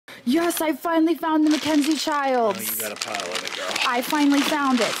Yes, I finally found the Mackenzie Childs. Oh, you got a pile of it, girl. I finally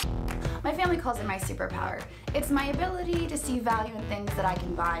found it. My family calls it my superpower. It's my ability to see value in things that I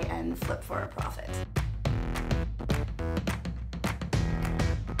can buy and flip for a profit.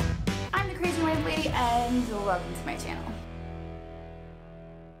 I'm the Crazy Wave Lady, and welcome to my channel.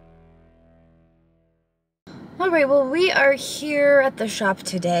 Alright, well, we are here at the shop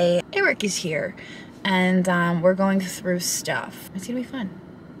today. Eric is here, and we're going through stuff. It's gonna be fun.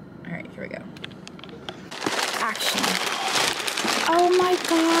 Alright, here we go. Action. Oh my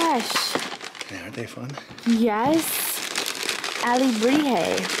gosh. Yeah, aren't they fun? Yes. Ali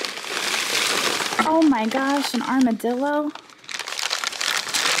Brihé. Oh my gosh, an armadillo.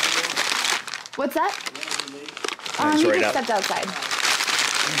 What's that? Nice, He right just up. stepped outside.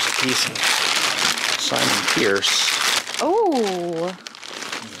 There's a piece of Simon Pierce. Oh.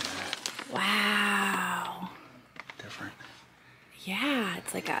 Wow. Different. Yeah,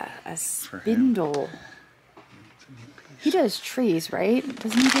 it's like a spindle. He does trees, right?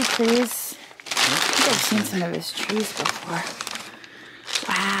 Doesn't he do trees? I think I've seen some of his trees before.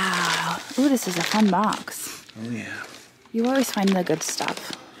 Wow. Ooh, this is a fun box. Oh, yeah. You always find the good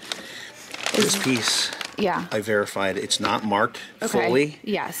stuff. This piece, Yeah. I verified it's not marked fully,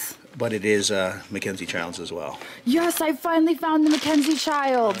 Yes. but it is Mackenzie Childs as well. Yes, I finally found the Mackenzie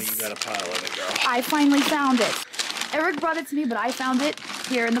Childs. Oh, you got a pile of it, girl. I finally found it. Eric brought it to me, but I found it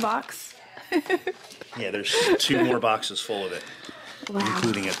here in the box. Yeah, there's 2 more boxes full of it. Wow.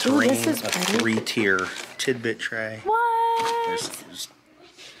 Including a Ooh, terrain, this is a pretty. 3-tier tidbit tray. What? There's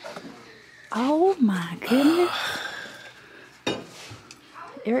Oh my goodness.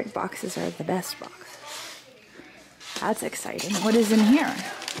 Eric boxes are the best boxes. That's exciting. What is in here?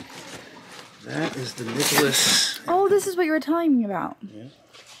 that is the Nicholas. Oh, this is what you were telling me about. Yeah.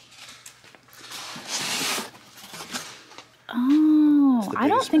 Oh, I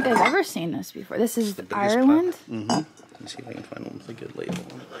don't biggest think I've ever seen this before. This is The biggest Ireland? Mm-hmm. Let me see if I can find one with a good label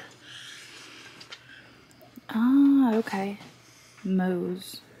on it. Oh, okay.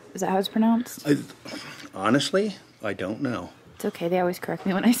 Mose. Is that how it's pronounced? Honestly, I don't know. It's okay. They always correct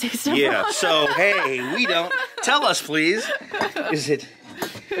me when I say stuff Yeah, wrong. so, hey, we don't. Tell us, please. Is it?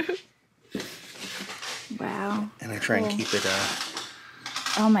 Wow. And I try and keep it,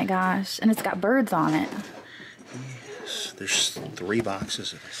 Oh my gosh. And it's got birds on it. there's 3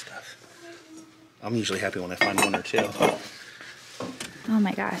 boxes of this stuff. I'm usually happy when I find 1 or 2. Oh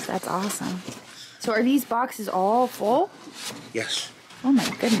my gosh, that's awesome. So are these boxes all full? Yes. Oh my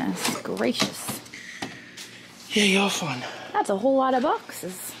goodness gracious. Yeah, y'all fun. That's a whole lot of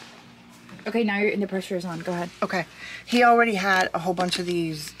boxes. Okay, now the pressure is on. Go ahead. Okay. He already had a whole bunch of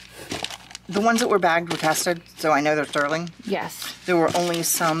these. The ones that were bagged were tested, so I know they're sterling. Yes. There were only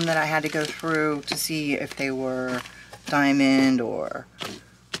some that I had to go through to see if they were diamond or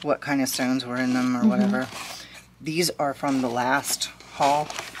what kind of stones were in them or whatever. These are from the last haul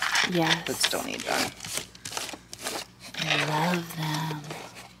Yes. that still need done. I love them.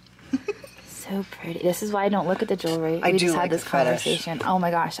 So pretty. This is why I don't look at the jewelry. I We do just had like this the fetish. conversation. Oh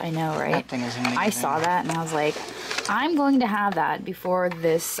my gosh, I know, right? That thing is amazing. I saw that and I was like, I'm going to have that before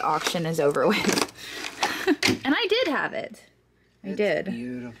this auction is over with. And I did have it. I did.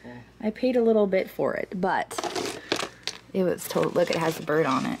 Beautiful. I paid a little bit for it, but it was total. Look, it has a bird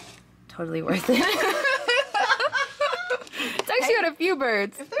on it. Totally worth it. It's actually got a few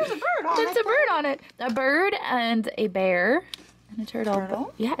birds. If there's a bird on It's a bird on it. A bird and a bear and a turtle.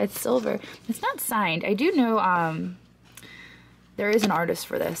 Turtle? Yeah, it's silver. It's not signed. I do know there is an artist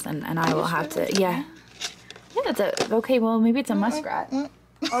for this, and I will have to. Yeah. Yeah, that's a. Okay, well maybe it's a muskrat.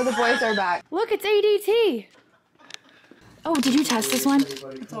 Oh, the boys are back. Look, it's ADT. Oh, did you test this one?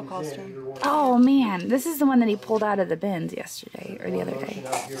 It's all costume. Oh man, this is the one that he pulled out of the bins yesterday or the other day.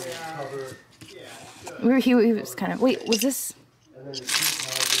 He was kind of. Wait, was this?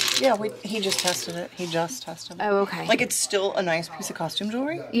 Yeah, he just tested it. He just tested it. Oh, okay. Like, it's still a nice piece of costume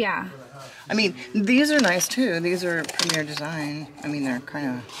jewelry. Yeah. I mean, these are nice too. These are premier design. I mean, they're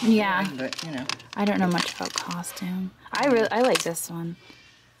kind of Yeah. but you know. I don't know much about costume. I like this one.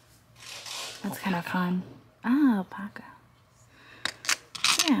 That's kind of fun. Ah, alpaca.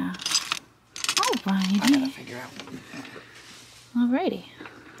 Yeah. I gotta Alrighty. figure out. Alrighty.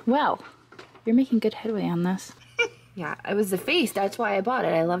 Well, you're making good headway on this. Yeah, it was the face. That's why I bought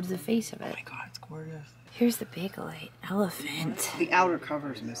it. I loved the face of it. Oh my god, it's gorgeous. Here's the Bakelite elephant. The outer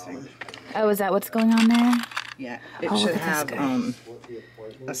cover is missing. Oh, is that what's going on there? Yeah, it Oh, look should at this have guy.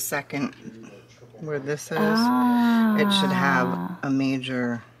 a second where this is. Ah. It should have a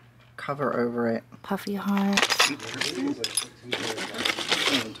major cover over it. Puffy heart. Can't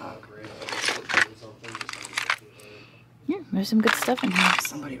even talk. Yeah, There's some good stuff in here.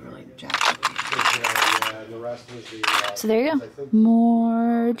 Somebody really jacked it. So there you go.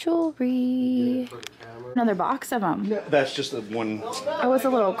 More jewelry. Another box of them. That's just the one. Oh, it's a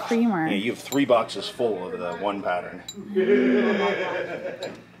little creamer. Yeah, you have 3 boxes full of the one pattern. Where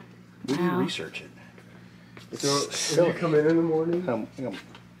do you research it? So you come in the morning?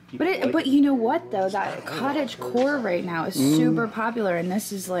 But you know what though? That cottage core right now is super popular, and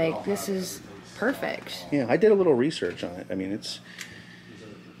this is perfect. Yeah, I did a little research on it. I mean,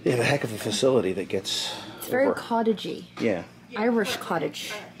 they have a heck of a facility that gets. It's very cottagey. Yeah. Irish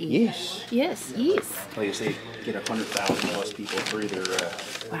cottage. Yes. Yes. Like I say, get 100,000 plus people through their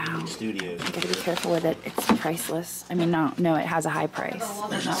studios. I gotta be careful with it. It's priceless. I mean, no, it has a high price.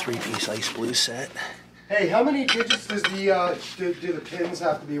 There's a 3-piece ice blue set. Hey, how many digits does the do the pins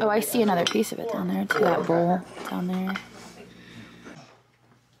have to be? Oh, I see another piece of it down there, too. That bowl down there.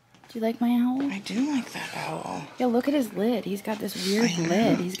 Do you like my owl? I do like that owl. Yeah, look at his lid. He's got this weird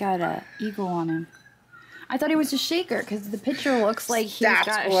lid. He's got a eagle on him. I thought he was a shaker because the picture looks like he's got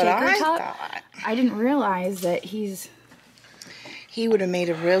a shaker top. I didn't realize that he's... He would have made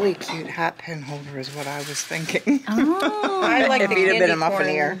a really cute hat pin holder is what I was thinking. Oh. I like if he'd have been a muffin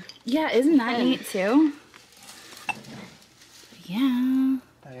ear. Yeah, isn't that neat too? Yeah.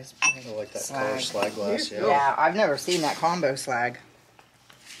 That is pretty. I like that color slag glass. Yeah. Yeah, I've never seen that combo slag.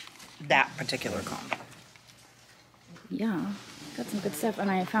 That particular combo. Yeah. Got some good stuff.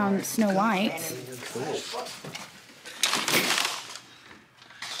 And I found Snow White.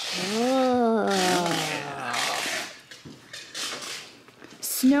 Oh.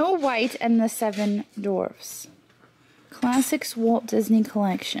 Snow White and the Seven Dwarfs. Classics Walt Disney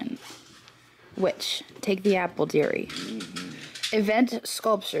Collection. Which? Take the Apple, dearie. Event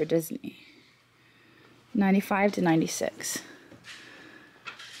Sculpture Disney. 95 to 96.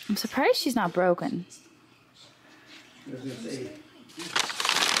 I'm surprised she's not broken. Are they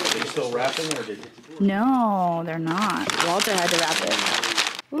still wrapping or did? No, they're not. Walter had to wrap it.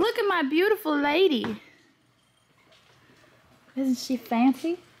 Look at my beautiful lady. Isn't she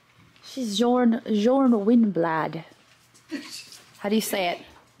fancy? She's Jorn Windblad. How do you say it?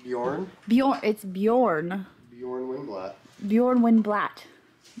 Bjorn? Bjorn. It's Bjorn. Bjorn Windblat. Bjorn Windblad.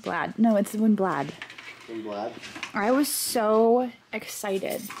 Blad. No, it's Windblad. Windblad. I was so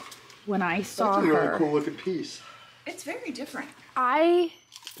excited when I saw That's a her. really cool looking piece. It's very different. I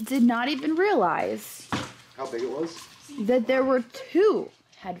did not even realize How big it was? that there were 2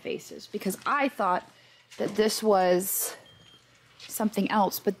 head faces because I thought that this was something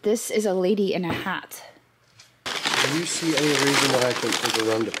else, but this is a lady in a hat. Do you see any reason that I can take a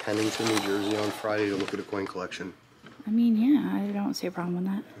run to Pennington, New Jersey on Friday to look at a coin collection? I mean, yeah, I don't see a problem with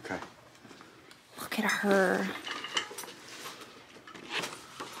that. Okay. Look at her.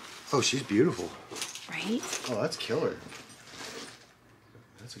 Oh, she's beautiful. Right? Oh, that's killer.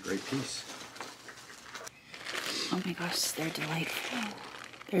 That's a great piece. Oh my gosh, they're delightful.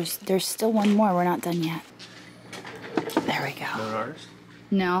 There's still one more. We're not done yet. There we go. An artist?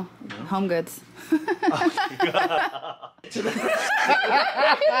 No, Home Goods. Put that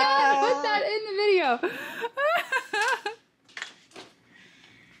in the video.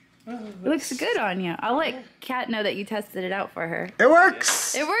 It looks good on you. I'll let Kat know that you tested it out for her. It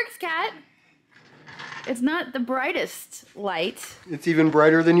works! It works, Kat. It's not the brightest light. It's even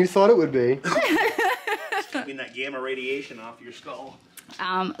brighter than you thought it would be. Keeping that gamma radiation off your skull.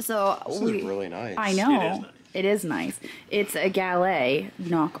 So This is really nice. I know. It is nice. It's a Gallet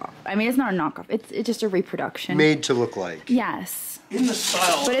knockoff. I mean, it's not a knockoff. It's just a reproduction. Made to look like. Yes. In the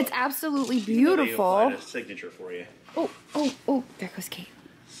style. But it's absolutely They'll beautiful. find a signature for you. Oh, there goes Kate.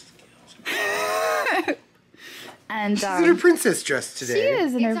 And She's in her princess dress she today.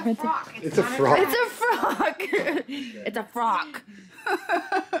 is in her princess. It's a frock. It's a frock. It's a frock.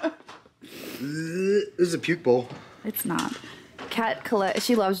 This is a puke bowl. It's not. Kat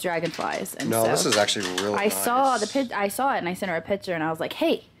she loves dragonflies, and No, so this is actually really I nice. saw the I saw it, and I sent her a picture, and I was like,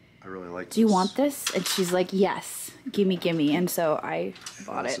 "Hey, I really like this. do you want this?" And she's like, "Yes, gimme." And so I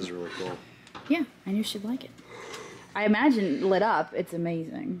bought This it. is really cool. Yeah, I knew she'd like it. I imagine lit up, it's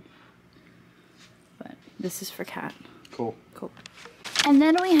amazing. But this is for Kat. Cool. Cool. And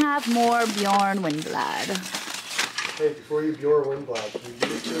then we have more Bjorn Windblad. Hey, before you Bjorn Windblad, can you do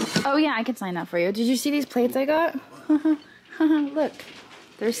this too? Oh yeah, I can sign that for you. Did you see these plates I got? Look,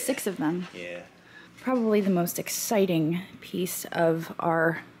 there's 6 of them. Yeah. Probably the most exciting piece of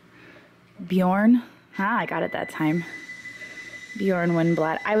our Bjorn. I got it that time. Bjorn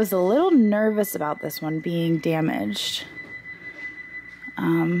Windblad. I was a little nervous about this one being damaged.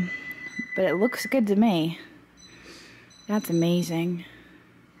 But it looks good to me. That's amazing.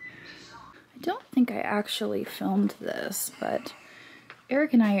 I don't think I actually filmed this, but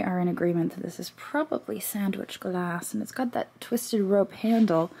Eric and I are in agreement that this is probably sandwich glass, and it's got that twisted rope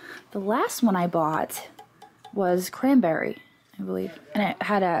handle. The last one I bought was cranberry, I believe, and it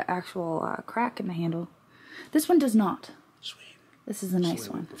had an actual crack in the handle. This one does not. Sweet. This is a nice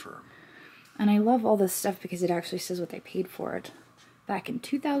one. Prefer. And I love all this stuff because it actually says what they paid for it. Back in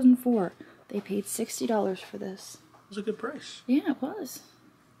 2004, they paid $60 for this. It was a good price. Yeah, it was.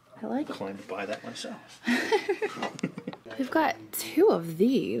 I like it. Inclined to buy that myself. We've got 2 of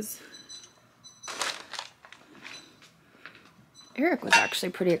these. Eric was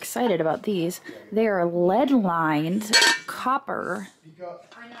actually pretty excited about these. They are lead-lined copper.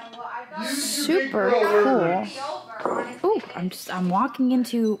 Super cool. Ooh, I'm walking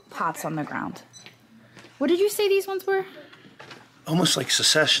into pots on the ground. What did you say these ones were? Almost like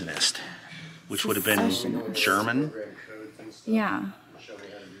secessionist, which would have been German. Yeah.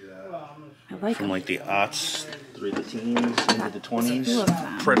 I like From them. like the aughts through the teens into the 20s. 2 of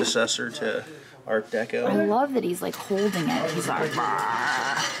them. Predecessor to Art Deco. I love that he's like holding it. He's like,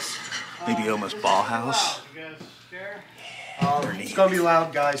 Maybe almost Bauhaus. It's gonna be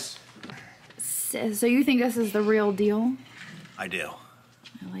loud, guys. so you think this is the real deal? I do.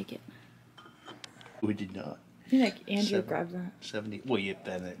 I like it. We did not. I feel like Andrew grabbed that. 70. Well, yeah,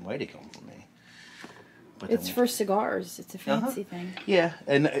 then it might have come from me. But It's then- for cigars. It's a fancy thing. Yeah,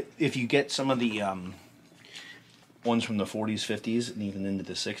 and if you get some of the ones from the 40s, 50s, and even into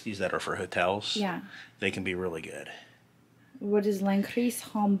the 60s that are for hotels, Yeah. they can be really good. What is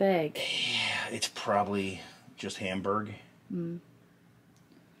Lancris Hamburg? It's probably just Hamburg. Look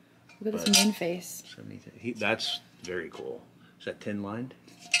at this moon face. 70, that's very cool. Is that tin lined?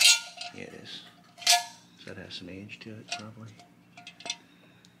 Yeah, it is. Does that have some age to it, probably?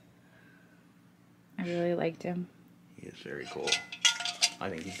 I really liked him. He is very cool. I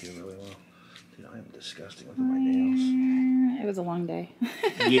think he's doing really well. Dude, I am disgusting with my nails. It was a long day.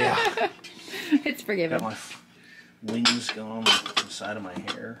 Yeah. It's forgiven. Got my wings going on the side of my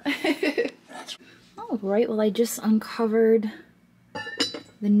hair. All right, well, I just uncovered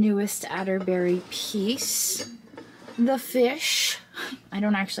the newest Atterbury piece. The fish. I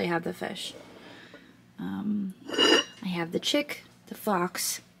don't actually have the fish. I have the chick, the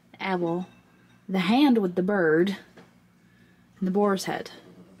fox, the owl, the hand with the bird, and the boar's head.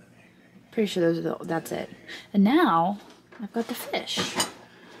 Pretty sure that's it. And now, I've got the fish.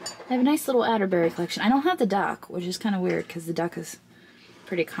 I have a nice little Atterbury collection. I don't have the duck, which is kind of weird because the duck is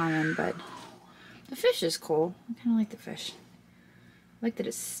pretty common, but the fish is cool. I kind of like the fish. I like that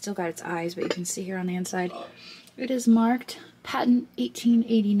it's still got its eyes, but you can see here on the inside. It is marked patent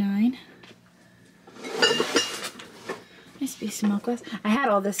 1889. Nice piece of milk glass. I had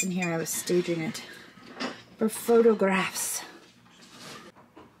all this in here. I was staging it for photographs.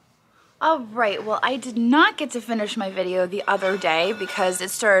 Alright, well, I did not get to finish my video the other day because it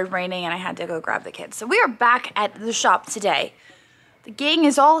started raining and I had to go grab the kids. So we are back at the shop today. The gang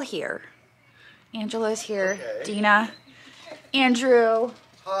is all here. Angela's here, okay. Dina, Andrew,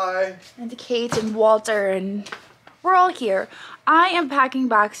 Hi, and Kate and Walter, and we're all here. I am packing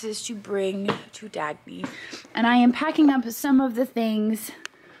boxes to bring to Dagny, and I am packing up some of the things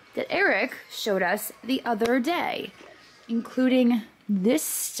that Eric showed us the other day, including this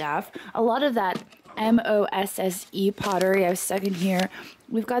stuff. A lot of that MOSSE pottery I've stuck in here.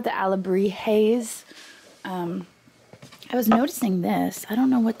 We've got the Alabri Haze. I was noticing this. I don't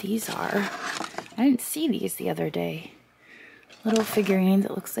know what these are. I didn't see these the other day. Little figurines.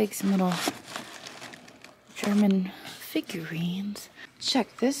 It looks like some little German figurines.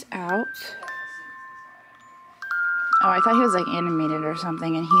 Check this out. Oh, I thought he was like animated or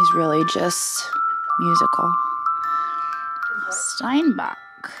something, and he's really just musical. Steinbach.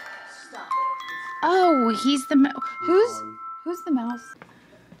 Oh, he's the who's the mouse?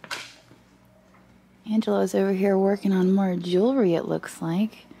 Angela's over here working on more jewelry, it looks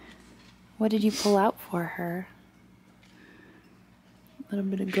like. What did you pull out for her? A little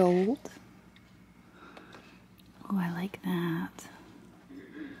bit of gold. Oh, I like that.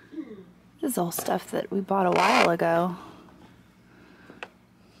 This is all stuff that we bought a while ago.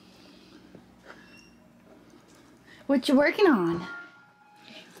 What you working on?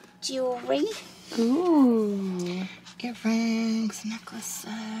 Jewelry. Ooh. Earrings, necklace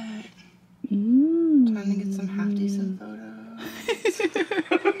set. Trying to get some half decent photos.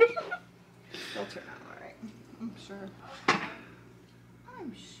 They'll turn out alright. I'm sure.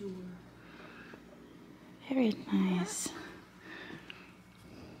 I'm sure. Very nice.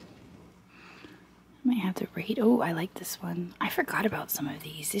 I might have to rate. Oh, I like this one. I forgot about some of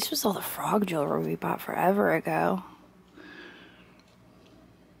these. This was all the frog jewelry we bought forever ago.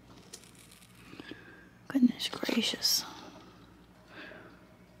 Goodness gracious.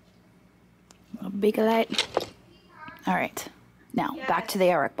 A big light. All right, now back to the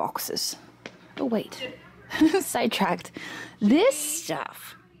Eric boxes. Oh wait, sidetracked. This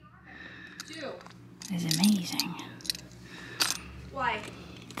stuff is amazing. Why?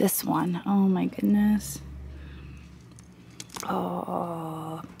 This one, oh my goodness.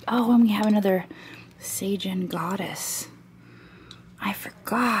 Oh, and we have another Sagen goddess. I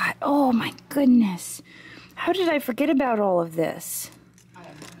forgot. Oh my goodness. How did I forget about all of this?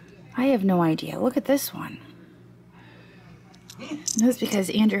 I have no idea. Look at this one. That's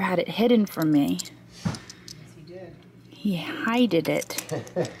because Andrew had it hidden from me. Yes, he did. He hided it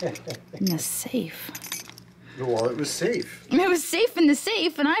in the safe. Well, it was safe. It was safe in the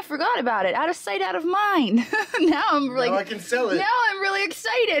safe, and I forgot about it. Out of sight, out of mind. Now I'm like, now I can sell it. Now I'm really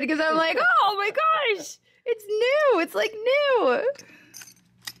excited because I'm like, oh my gosh, it's new. It's like new.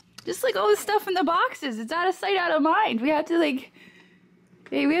 Just like all the stuff in the boxes, it's out of sight, out of mind. We have to like,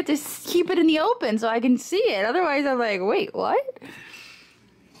 we have to keep it in the open so I can see it. Otherwise, I'm like, wait, what?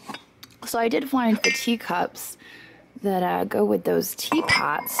 So I did find the teacups that go with those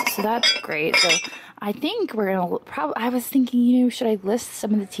teapots, so that's great. So I think we're gonna probably. I was thinking, you know, should I list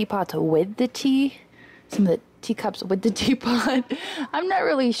some of the teapots with the tea, some of the teacups with the teapot? I'm not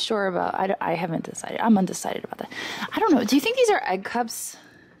really sure about. I haven't decided. I'm undecided about that. I don't know. Do you think these are egg cups?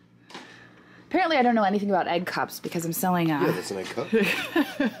 Apparently, I don't know anything about egg cups because I'm selling. Yeah, that's an egg cup.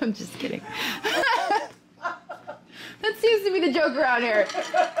 I'm just kidding. That seems to be the joke around here.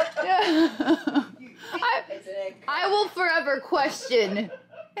 Yeah. I will forever question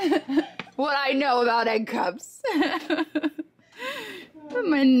what I know about egg cups.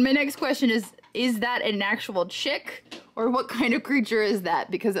 My next question is that an actual chick? Or what kind of creature is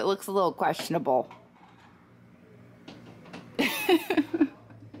that? Because it looks a little questionable.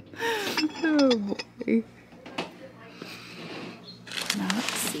 Oh boy. Now let's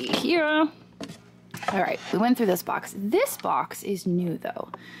see here. Alright, we went through this box. This box is new though.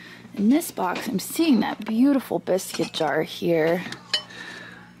 In this box, I'm seeing that beautiful biscuit jar here.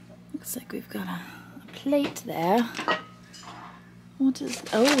 Looks like we've got a plate there. What is,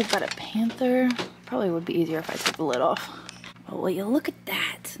 oh, we've got a panther. Probably would be easier if I took the lid off. Oh, will you look at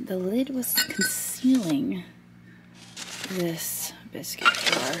that? The lid was concealing this biscuit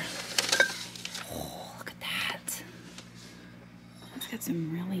jar. Oh, look at that. It's got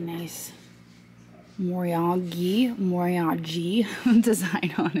some really nice Moriagi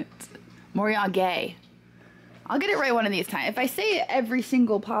design on it. Moriage. I'll get it right one of these times. If I say it every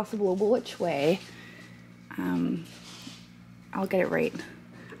single possible which way, I'll get it right.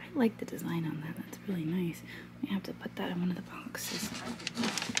 I like the design on that. That's really nice. We have to put that in one of the boxes.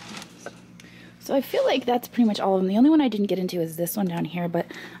 So I feel like that's pretty much all of them. The only one I didn't get into is this one down here, but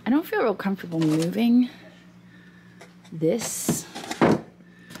I don't feel real comfortable moving this.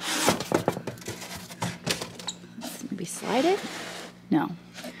 Maybe slide it? No.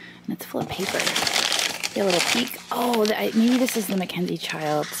 And it's full of paper. Get a little peek. Oh, maybe this is the Mackenzie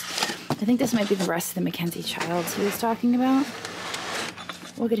Childs. I think this might be the rest of the Mackenzie Childs he was talking about.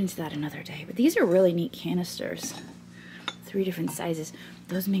 We'll get into that another day. But these are really neat canisters. 3 different sizes.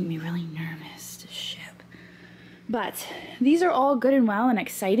 Those make me really nervous to ship. But these are all good and well and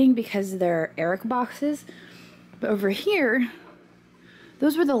exciting because they're Eric boxes. But over here,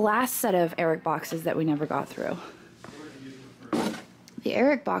 those were the last set of Eric boxes that we never got through. The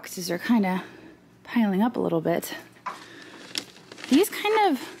Eric boxes are kind of piling up a little bit. These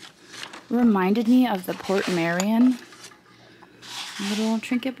kind of reminded me of the Port Marion little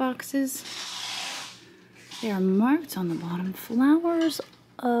trinket boxes. They are marked on the bottom. Flowers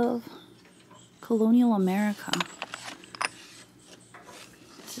of Colonial America.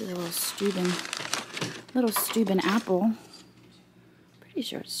 This is a little Steuben apple. Pretty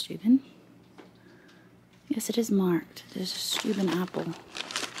sure it's Steuben. Yes, it is marked. There's a Steuben apple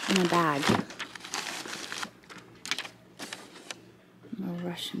in a bag. More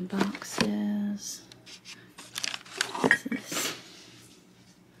Russian boxes. What's this?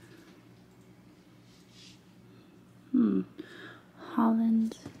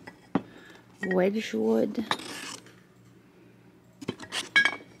 Holland. Wedgwood.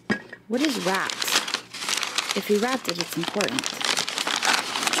 What is wrapped? If he wrapped it, it's important.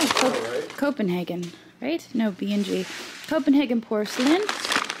 Oh, Copenhagen. Right? No, B&G. Copenhagen porcelain.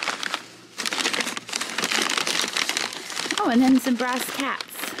 Oh, and then some brass cats.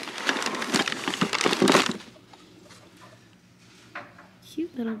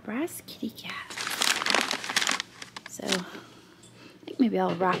 Cute little brass kitty cat. So, I think maybe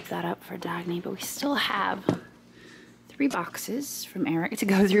I'll wrap that up for Dagny, but we still have 3 boxes from Eric to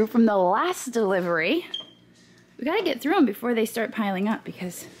go through from the last delivery. we gotta get through them before they start piling up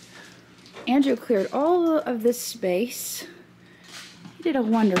because Andrew cleared all of this space. He did a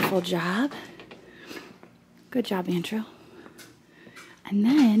wonderful job. Good job, Andrew. And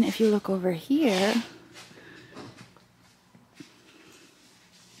then if you look over here,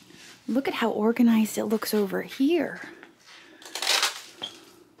 look at how organized it looks over here.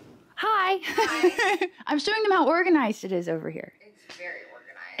 Hi. I'm showing them how organized it is over here. It's very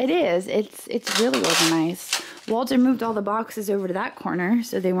organized. It is. It's really organized. Walter moved all the boxes over to that corner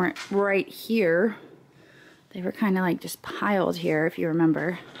so they weren't right here. They were kind of like just piled here, if you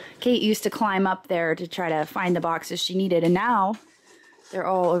remember. Kate used to climb up there to try to find the boxes she needed, and now they're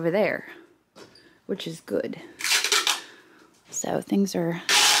all over there, which is good. So things are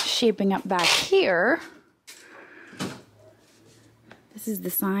shaping up back here. This is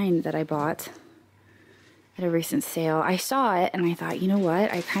the sign that I bought at a recent sale. I saw it and I thought, you know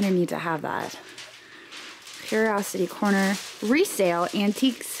what? I kind of need to have that. Curiosity Corner, resale,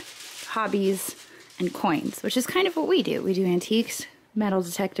 antiques, hobbies, and coins, which is kind of what we do. We do antiques, metal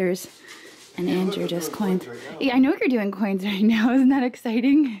detectors, and Andrew does coins. Yeah, I know you're doing coins right now. Isn't that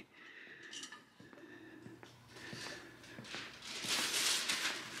exciting?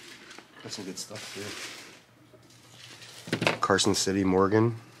 That's some good stuff too. Carson City,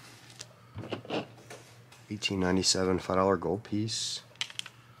 Morgan. 1897 $5 gold piece.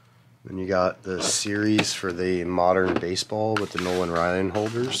 Then you got the series for the modern baseball with the Nolan Ryan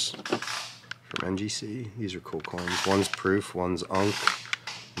holders from NGC. These are cool coins. One's proof, one's unk.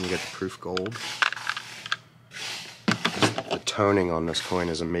 And you got the proof gold. The toning on this coin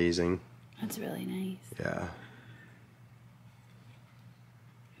is amazing. That's really nice. Yeah.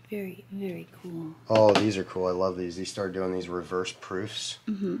 Very, very cool. Oh, these are cool. I love these. They started doing these reverse proofs.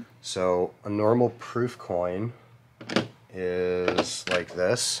 Mm-hmm. So a normal proof coin is like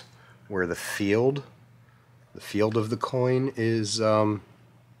this, where the field of the coin is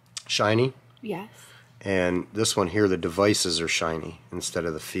shiny. Yes. And this one here, the devices are shiny instead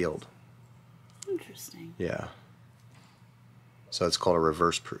of the field. Interesting. Yeah. So it's called a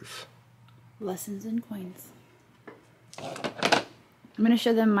reverse proof. Lessons in coins. I'm gonna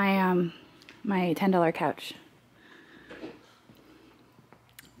show them my my $10 couch.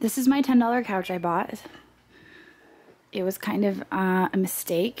 This is my $10 couch I bought. It was kind of a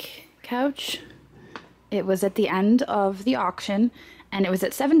mistake couch. It was at the end of the auction and it was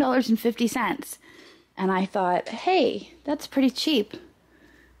at $7.50. And I thought, hey, that's pretty cheap.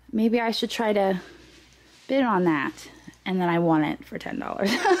 Maybe I should try to bid on that. And then I won it for $10.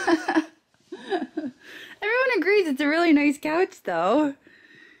 Everyone agrees it's a really nice couch, though.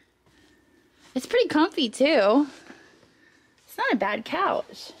 It's pretty comfy, too. It's not a bad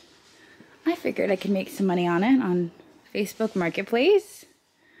couch. I figured I could make some money on it on Facebook Marketplace.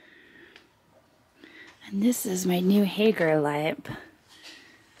 And this is my new Hager lamp.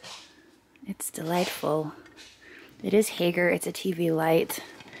 It's delightful. It is Hager. It's a TV light.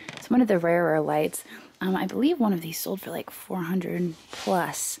 It's one of the rarer lights. I believe one of these sold for like 400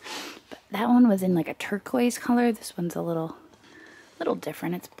 plus. But that one was in like a turquoise color. This one's a little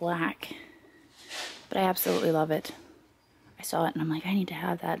different. It's black. But I absolutely love it. I saw it and I'm like, I need to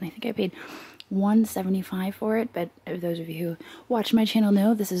have that. And I think I paid $175 for it. But those of you who watch my channel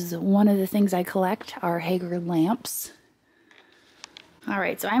know this is one of the things I collect are Hager lamps.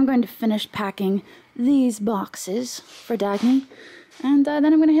 Alright, so I'm going to finish packing these boxes for Dagny. And then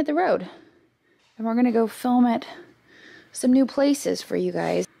I'm going to hit the road. And we're going to go film at some new places for you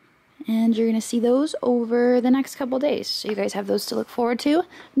guys. And you're going to see those over the next couple days. So you guys have those to look forward to.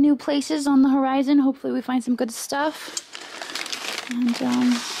 New places on the horizon. Hopefully we find some good stuff. And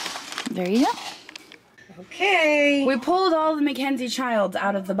there you go. Okay. We pulled all the Mackenzie Childs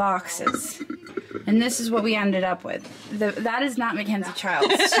out of the boxes. And this is what we ended up with. That is not Mackenzie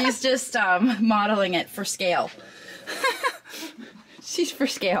Childs. She's just modeling it for scale. She's for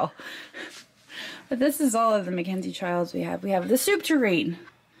scale. But this is all of the Mackenzie Childs we have. We have the soup tureen,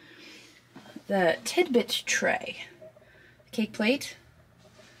 the tidbit tray, the cake plate,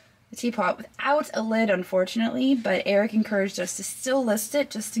 the teapot without a lid, unfortunately, but Eric encouraged us to still list it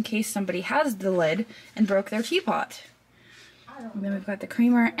just in case somebody has the lid and broke their teapot. And then we've got the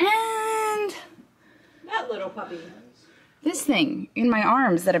creamer and That little puppy. this thing in my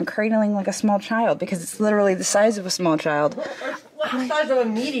arms that I'm cradling like a small child because it's literally the size of a small child. What the size of a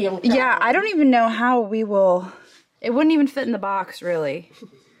medium child? Yeah, I don't even know how we will... It wouldn't even fit in the box, really.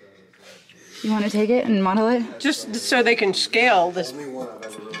 You want to take it and model it? Just so they can scale this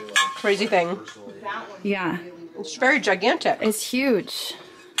crazy thing. Yeah. It's very gigantic. It's huge.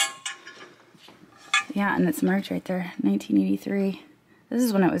 Yeah, and it's marked right there, 1983. This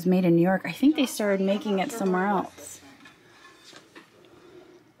is when it was made in New York. I think they started making it somewhere else.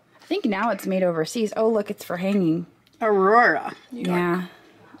 I think now it's made overseas. Oh, look, it's for hanging. Aurora. Yeah.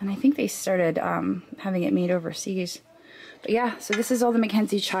 And I think they started having it made overseas. But yeah, so this is all the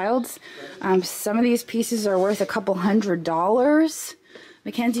Mackenzie Childs. Some of these pieces are worth a couple $100.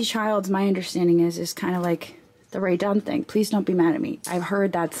 Mackenzie Childs, my understanding is kind of like the Ray Dunn thing. Please don't be mad at me. I've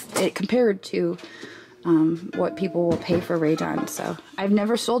heard that's it compared to what people will pay for Ray Dunn. So I've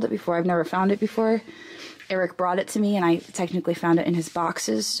never sold it before. I've never found it before. Eric brought it to me, and I technically found it in his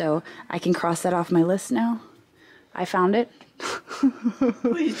boxes, so I can cross that off my list now. I found it.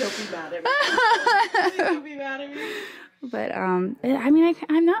 Please don't be mad at me. Please don't be mad at me. But I mean,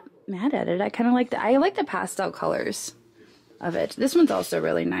 I'm not mad at it. I kind of like I like the pastel colors of it. This one's also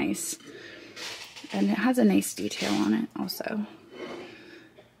really nice, and it has a nice detail on it also.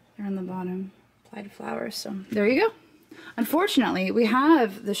 There on the bottom, applied flowers. So there you go. Unfortunately, we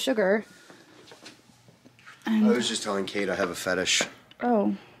have the sugar. I was just telling Kate I have a fetish.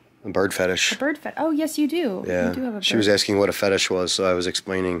 Oh. A bird fetish. A bird fetish. Oh, yes, you do. Yeah. You do have a bird. She was asking what a fetish was, so I was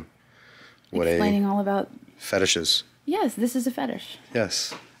explaining what Explaining all about fetishes. Yes, this is a fetish.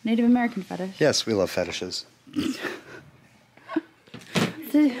 Yes. Native American fetish. Yes, we love fetishes.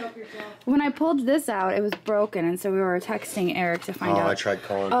 When I pulled this out, it was broken, and so we were texting Eric to find out. Oh, I tried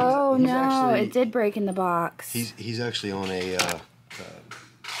calling. Oh, He's no, actually, it did break in the box. He's actually on a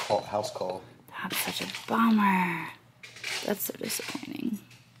house call. That's such a bummer. That's so disappointing.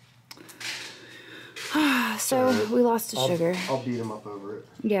 So we lost the sugar. I'll beat him up over it.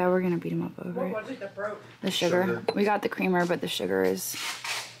 Yeah, we're gonna beat him up over it. What was it that broke? The sugar. We got the creamer, but the sugar is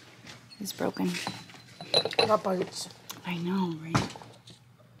broken. I got bites. I know, right?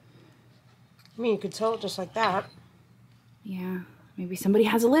 I mean, you could sell it just like that. Yeah, maybe somebody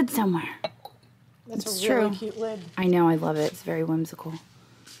has a lid somewhere. That's It's a really true. cute lid. I know, I love it. It's very whimsical.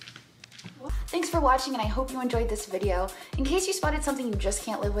 Thanks for watching, and I hope you enjoyed this video. In case you spotted something you just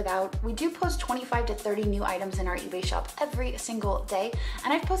can't live without, we do post 25 to 30 new items in our eBay shop every single day,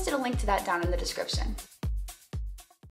 and I've posted a link to that down in the description.